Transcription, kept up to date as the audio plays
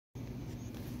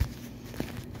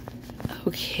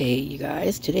Okay, you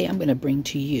guys, today I'm going to bring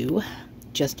to you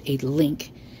just a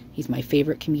link. He's my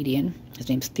favorite comedian. His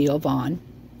name's Theo Von,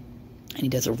 and he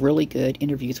does a really good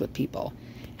interviews with people.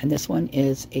 And this one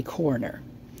is a coroner.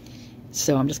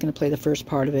 So I'm just going to play the first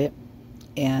part of it,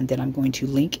 and then I'm going to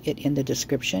link it in the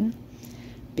description,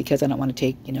 because I don't want to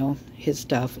take, his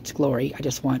stuff, its glory. I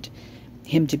just want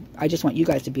you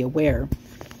guys to be aware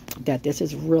that this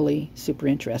is really super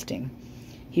interesting.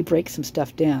 He breaks some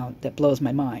stuff down that blows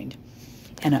my mind.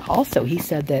 And also, he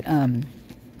said that,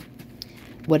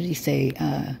 what did he say?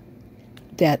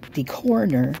 That the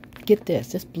coroner, get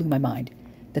this blew my mind,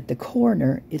 that the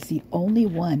coroner is the only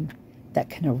one that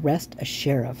can arrest a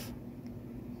sheriff.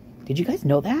 Did you guys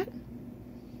know that?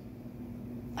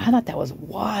 I thought that was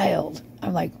wild.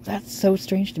 I'm like, that's so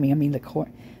strange to me. I mean,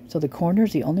 so the coroner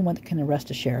is the only one that can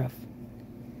arrest a sheriff.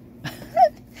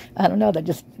 I don't know,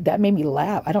 that made me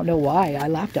laugh. I don't know why. I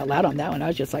laughed out loud on that one. I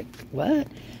was just like, what?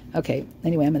 Okay,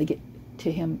 anyway, I'm going to get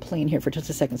to him playing here for just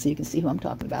a second so you can see who I'm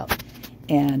talking about.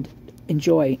 And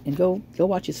enjoy, and go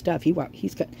watch his stuff.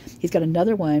 He's got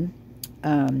another one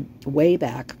way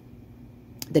back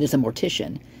that is a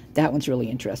mortician. That one's really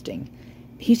interesting.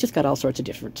 He's just got all sorts of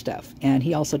different stuff. And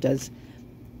he also does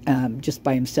just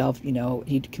by himself,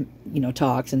 he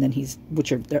talks, and then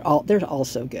they're all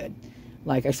so good.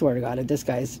 Like, I swear to God, this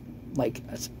guy's like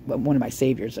one of my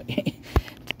saviors,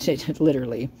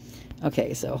 literally.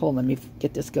 Okay, so hold on, let me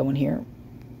get this going here.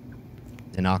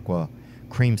 An aqua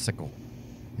creamsicle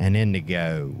and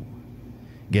indigo.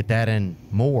 Get that and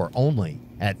more only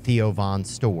at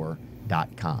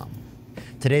theovonstore.com.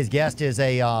 Today's guest is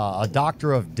a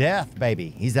doctor of death,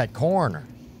 baby. He's that coroner,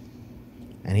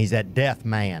 and he's that death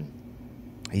man.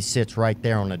 He sits right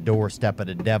there on the doorstep of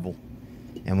the devil,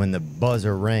 and when the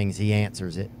buzzer rings, he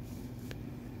answers it.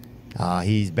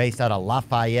 He's based out of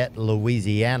Lafayette,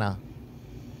 Louisiana,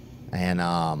 and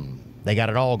they got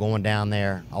it all going down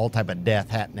there, all type of death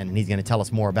happening, and he's going to tell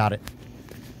us more about it.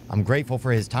 I'm grateful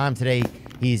for his time today.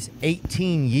 He's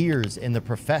 18 years in the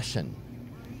profession.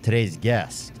 Today's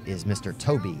guest is Mr.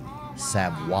 Toby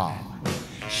Savoie.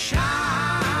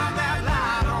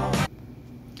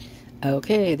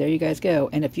 Okay, there you guys go.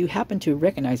 And if you happen to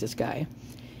recognize this guy,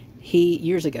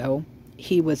 years ago,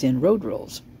 he was in Road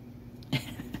Rules.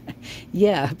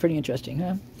 Yeah, pretty interesting,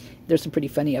 huh? There's some pretty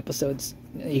funny episodes.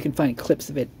 You can find clips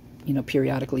of it,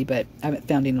 periodically, but I haven't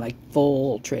found any, like,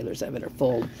 full trailers of it or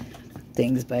full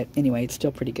things. But anyway, it's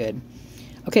still pretty good.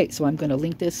 Okay, so I'm going to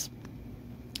link this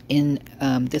in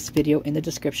this video in the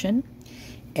description.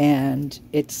 And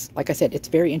it's, like I said, it's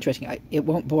very interesting. It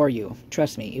won't bore you.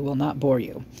 Trust me, it will not bore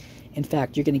you. In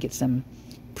fact, you're going to get some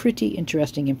pretty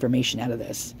interesting information out of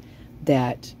this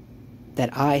that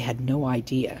I had no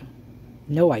idea.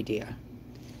 No idea.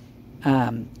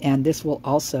 And this will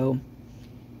also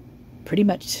pretty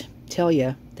much tell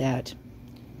you that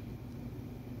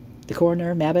the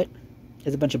coroner, Mabbott,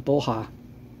 is a bunch of bullha.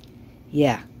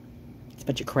 Yeah, it's a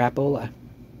bunch of crapola.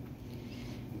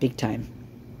 Big time.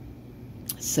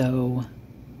 So,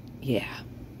 yeah.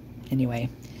 Anyway.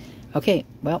 Okay,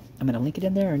 well, I'm going to link it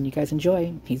in there, and you guys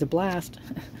enjoy. He's a blast.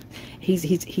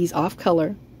 He's off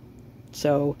color.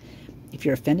 So, if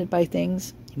you're offended by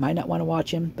things, you might not want to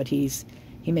watch him, but he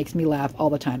makes me laugh all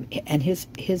the time. And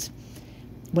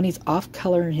when he's off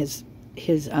color and his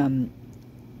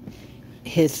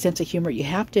sense of humor, you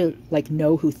have to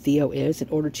know who Theo is in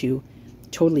order to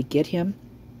totally get him.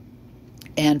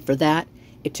 And for that,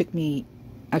 it took me,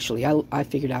 actually, I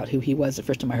figured out who he was the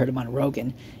first time I heard him on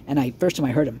Rogan. And first time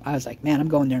I heard him, I was like, man, I'm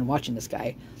going there and watching this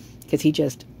guy, because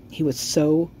he was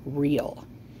so real.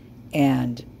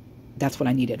 And that's what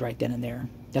I needed right then and there.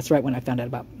 That's right when I found out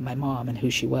about my mom and who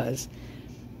she was.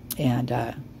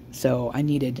 And so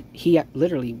he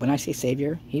literally, when I say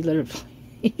savior, he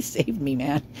saved me,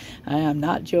 man. I am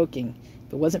not joking.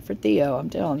 If it wasn't for Theo, I'm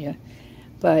telling you.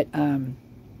 But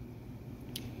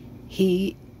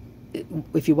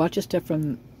if you watch his stuff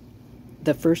from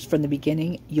the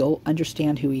beginning, you'll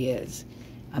understand who he is.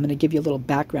 I'm going to give you a little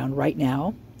background right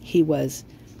now.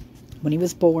 When he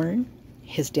was born,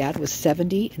 his dad was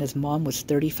 70 and his mom was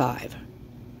 35.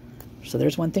 So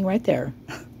there's one thing right there.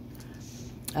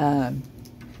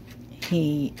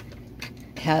 He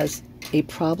has a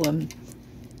problem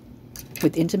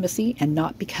with intimacy, and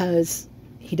not because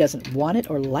he doesn't want it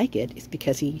or like it. It's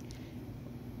because he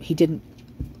didn't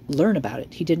learn about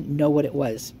it. He didn't know what it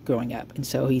was growing up, and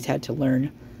so he's had to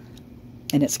learn,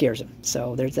 and it scares him.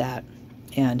 So there's that.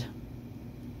 And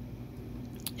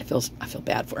I feel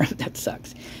bad for him. That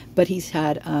sucks. But he's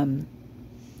had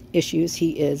issues.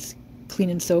 He is clean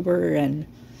and sober, and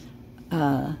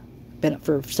been up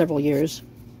for several years.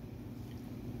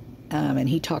 And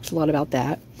he talks a lot about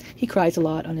that. He cries a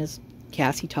lot on his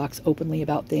cast. He talks openly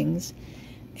about things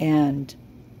and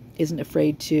isn't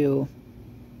afraid to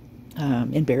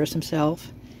embarrass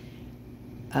himself.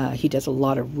 He does a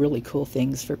lot of really cool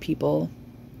things for people.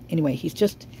 Anyway,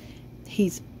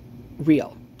 he's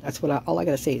real. That's what all I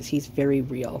gotta say is he's very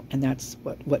real, and that's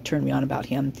what turned me on about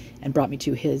him and brought me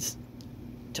to him.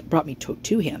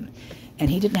 And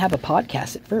he didn't have a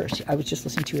podcast at first. I was just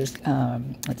listening to his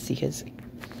his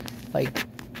like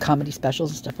comedy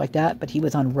specials and stuff like that. But he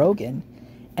was on Rogan,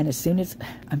 and as soon as,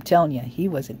 I'm telling you, he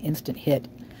was an instant hit.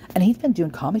 And he's been doing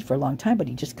comedy for a long time, but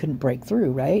he just couldn't break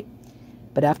through, right?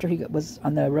 But after he was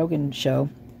on the Rogan show,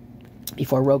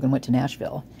 before Rogan went to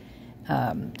Nashville,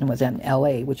 and was in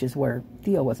L.A., which is where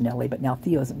Theo was in L.A., but now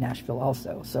Theo's in Nashville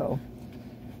also. So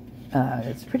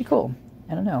it's pretty cool.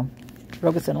 I don't know.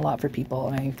 Rogan's done a lot for people,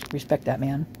 and I respect that,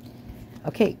 man.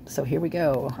 Okay, so here we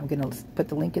go. I'm going to put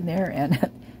the link in there, and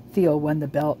Theo won the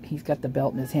belt. He's got the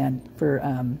belt in his hand for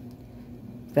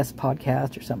Best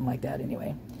Podcast or something like that.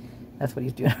 Anyway, that's what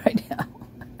he's doing right now.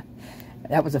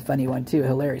 That was a funny one, too.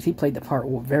 Hilarious. He played the part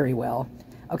very well.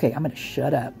 Okay, I'm going to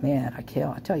shut up. Man, I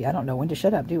tell you, I don't know when to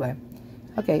shut up, do I?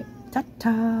 Okay,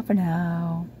 ta-ta for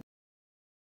now.